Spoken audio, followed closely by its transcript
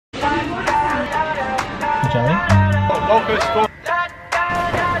Joey.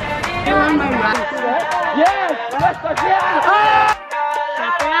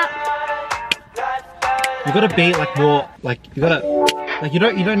 You gotta be like more, like you gotta, like you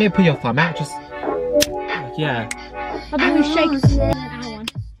don't need to put your thumb out, just like, yeah. How about we shake?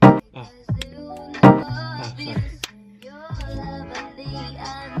 Oh, sorry.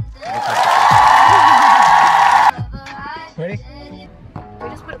 Ready? We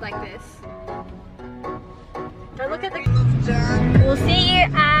just put it like this. Don't look at the. We'll see you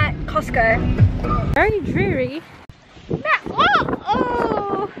at Costco. Very dreary. Matt,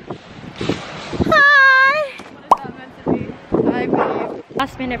 oh! Hi! What is that meant to be? Hi, babe.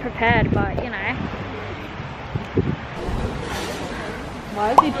 Last minute prepared, but you know.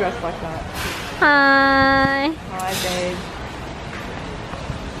 Why is he dressed like that? Hi. Hi, babe.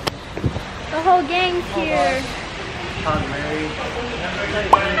 The whole gang's here. Aunt Mary.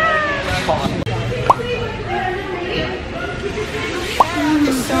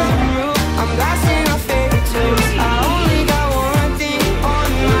 I'm blasting our favorite tunes. I only got one thing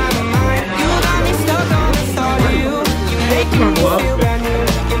on my mind. You got me stuck on the thought of you. You're making me feel brand new.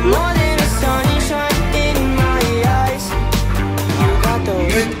 You're more than a sunshine in my eyes. You got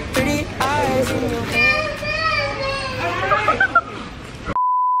those pretty eyes in your head.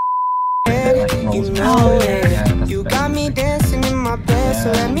 You know it. You got me dancing in my bed,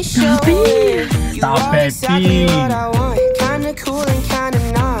 so let me show it. You are exactly what I want. Kinda cool and kinda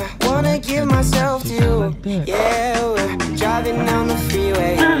not. Wanna give myself to you. Yeah, we're driving down the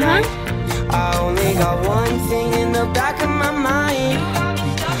freeway tonight. I only got one thing in the back of my mind.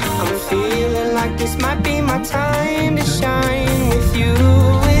 I'm feeling like this might be my time to shine with you,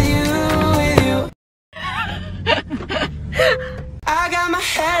 with you, with you. I got my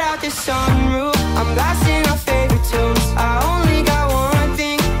head out the sunroof. I'm blasting our favorite tunes. I only got one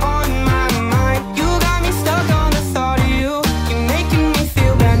thing on my mind. You got me stuck on the thought of you. You're making me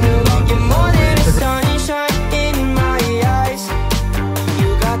feel brand new. You're more than a sunshine in my eyes. You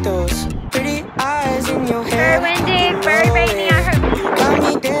got those pretty eyes in your hair. Very windy, very rainy, I hope. You got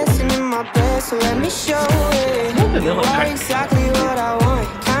me dancing in my bed, so let me show it. You are exactly what I want.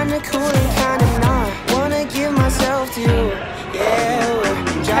 Kinda cool and kinda not. Wanna give myself to you. Yeah,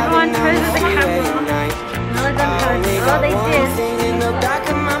 we're driving down the freeway tonight. None of them heard. Oh, they did. In the back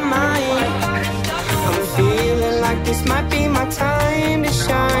of my mind, I'm feeling like this might be my time to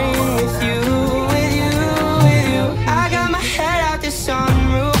shine with you, with you, with you. I got my head out the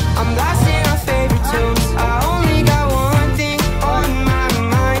sunroof. I'm blasting our favorite tunes. I only got one thing on my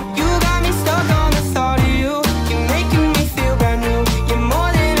mind. You got me stuck on the thought of you. You're making me feel brand new. You're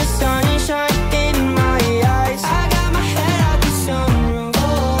more than a sunshine in my eyes. I got my head out the sunroof.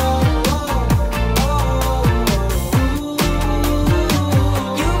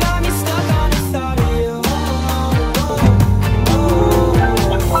 You got me stuck on the thought of you.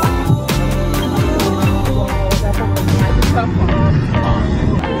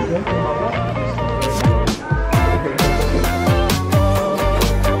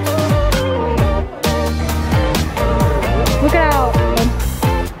 Look out.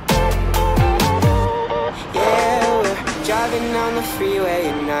 Yeah, we're driving down the freeway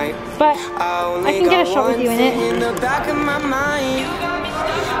at night. But I can get a shot with you in it. In the back of my mind,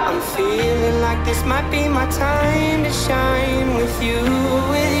 I'm feeling like this might be my time to shine with you,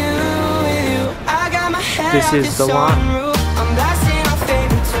 with you, with you. I got my head This out is the the one. sunroof. I'm blasting our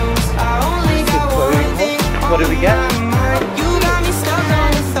favorite tunes. I only got one thing What did we get? on my mind. You got me stuck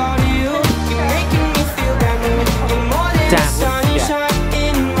on the thought of you. You're making me feel brand new. You're more than a Damn, sunshine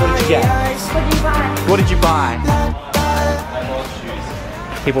in What did you my get? eyes. What did you buy? What did you buy?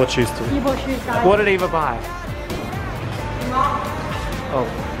 He bought shoes too. You bought shoes, guys. What did Eva buy? Oh.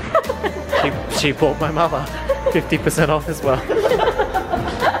 she bought my mother 50% off as well.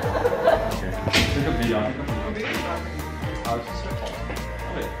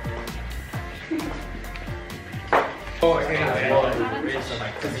 Oh, okay.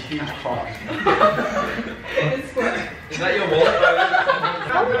 It's a huge cock. Is that your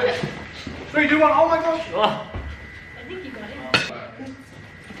wallet? 3, 2, 1, oh my gosh! I think you got it.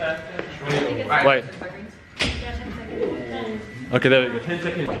 Wait. Okay, there we go. 10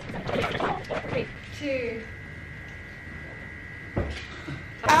 seconds. 3, 2.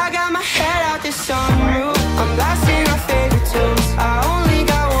 I got my head out the sunroof. I'm blasting our favorite tunes. I only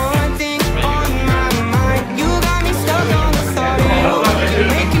got one thing on my mind. You got me stuck on the thought of you. You're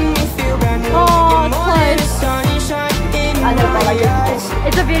making me feel brand new. Oh, You're it's more than a close. sunshine in I know, but my I did eyes.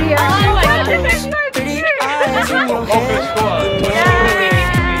 It's a video. Oh my god, there's no Pretty eyes in your head.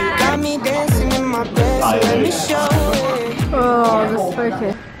 You got me dancing in my bed, so let me show it. Oh, just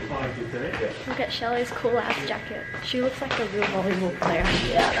focus. Look at Shelley's cool ass jacket. She looks like a real volleyball player.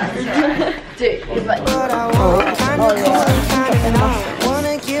 Yeah, that's right. Dude, he's like, But I want kinda cool and kinda not.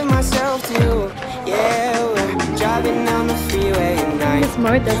 Wanna give myself to you. Yeah, we're driving down the freeway at night. This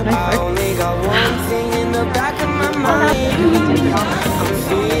mode doesn't I only got one thing in the back of my mind. I'm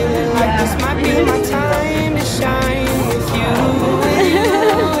feeling like this might be my time to shine with you, with you,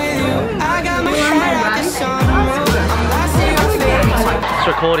 with you. I got my head out the sun. I'm lost in your face. It's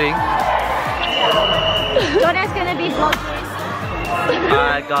recording. Jono's gonna be vlogging.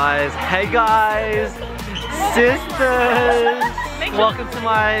 Alright guys, hey guys, sisters, welcome to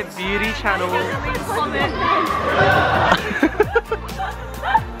my beauty channel.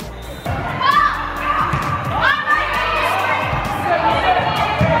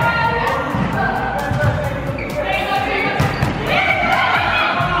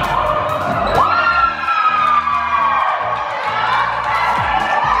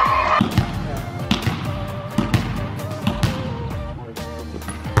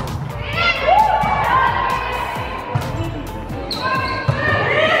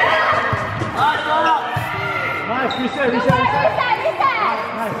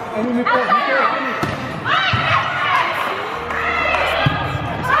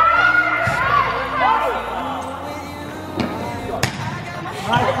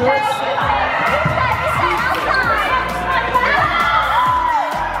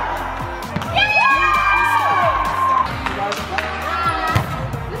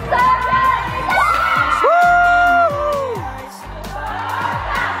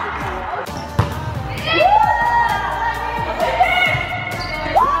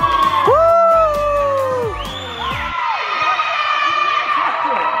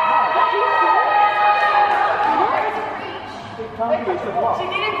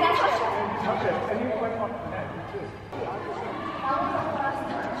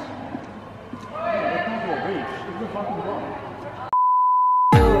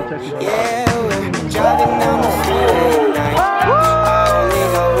 Yeah, we're driving down the freeway at night. I only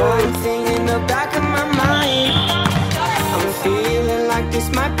got one thing in the back of my mind. I'm feeling like this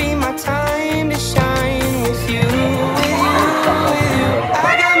might be my time to shine with you, with you, with you.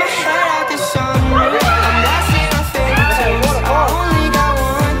 I got my head out the sun. I'm lost in my favorite tunes. I only got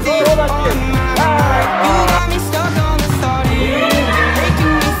one thing on my mind. You got me stuck on the thought of you. You're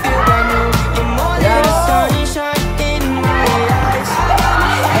making me feel brand new. You're more than the sunshine in my eyes. I got my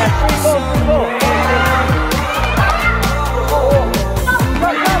head out the sun.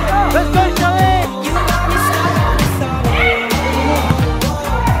 Let's go, Shelley! You got me stuck on the thought of you.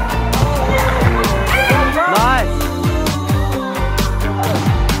 Nice!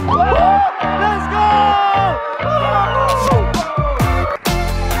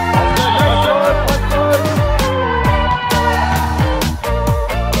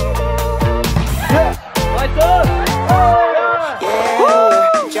 Let's go! Yeah,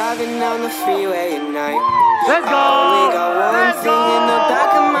 we're driving down the freeway at night. Let's go! Only got one thing in the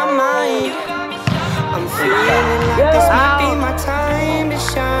back of my mind. I'm feeling like this might be my time to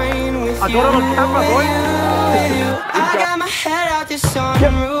shine with I you. got it on camera, boy. With you. I got my head out the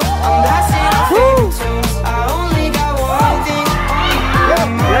sunroof. I'm blasting my favorite tunes. I only got one thing on my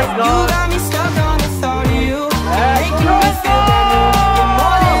mind. Let's go. You got me stuck on the thought of you. You're making me feel brand new. You're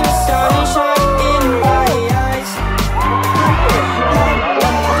more than the sunshine in my eyes.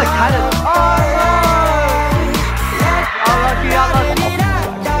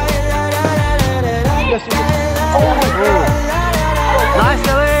 Nice,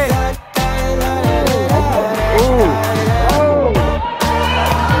 Shelley!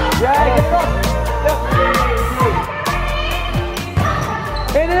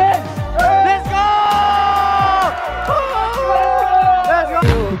 Let's go!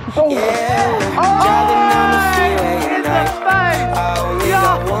 Yeah, we're driving down the freeway at night. I only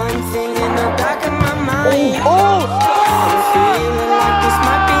got one thing in the back of my mind. I'm feeling like this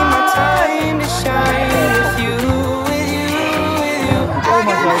might be my time to shine with you, with you, with you. I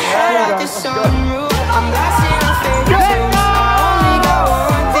got my head out the sunroof. I'm blasting my favorite tunes. I only got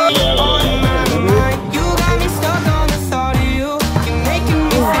one thing on my mind. You got me stuck on the thought of you. You're making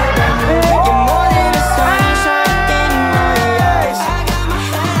me feel brand new. You're more than the sunshine in my eyes. I got my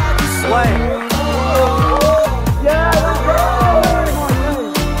head out the sunroof.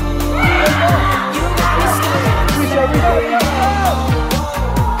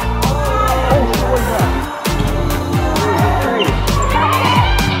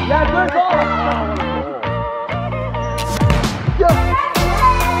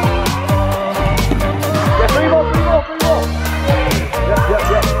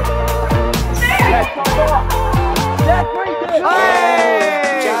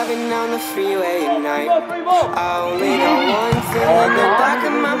 I only got one thing in the back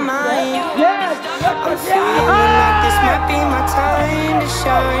of my mind. I'm feeling like this might be my time to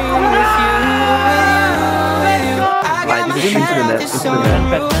shine with you, with you. I got my head out the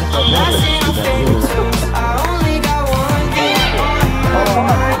sunroof, blasting our favorite tunes. I only got one thing on my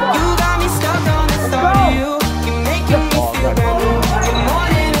mind. You got me stuck on the thought of you. You're making me feel brand new. You're more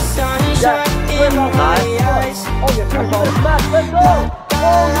than the sunshine in my eyes. Let's go!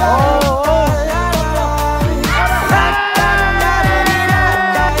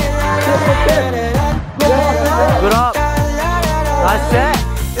 Good up. Nice set.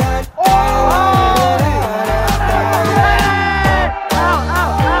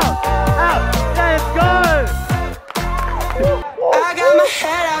 I got my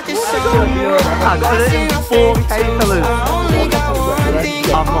head out the sunroof. I got it in 4K to lose. I only got one thing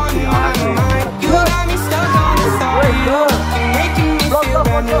I'm not seeing you got me stuck on the thought of you. You're making me feel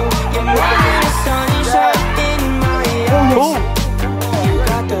brand new. You're more than the sunshine in my eyes. You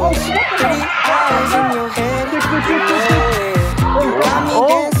got those pretty eyes in your head. You got me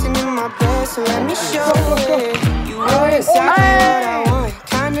dancing in my bed, so let me show it. You are exactly what I want.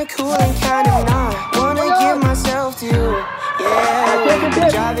 Kinda cool and kinda not. Wanna give myself to you. Yeah, we're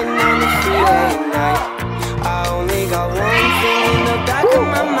driving down the freeway at night. I only got one thing in the back of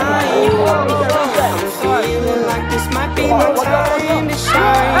my mind. I'm feeling like this might be my time to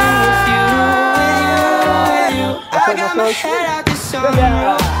shine with you, with you. I got my head out the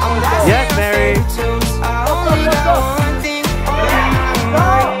sunroof. I'm blasting my favorite tunes. I only got one thing on my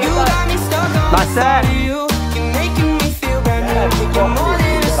mind. You got me stuck on the thought of you. You're making me feel brand new. You're more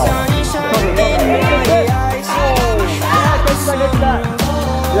than the sunshine in my eyes.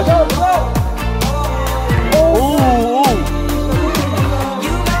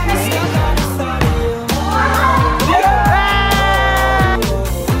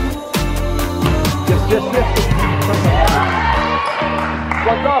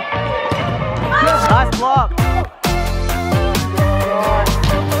 Nice block.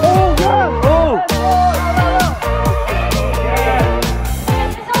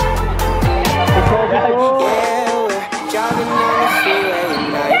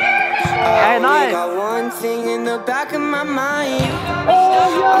 Back of my mind,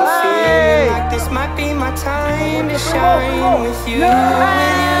 I'm feeling like this might be my time to shine with you, with you, with you.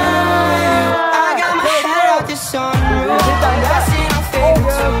 I got my head out the sunroof, I'm blasting our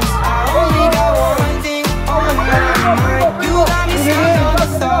favorite tunes. I only got one thing on my mind. You got me stuck on the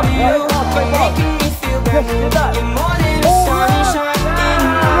thought of you. You're making me feel brand new.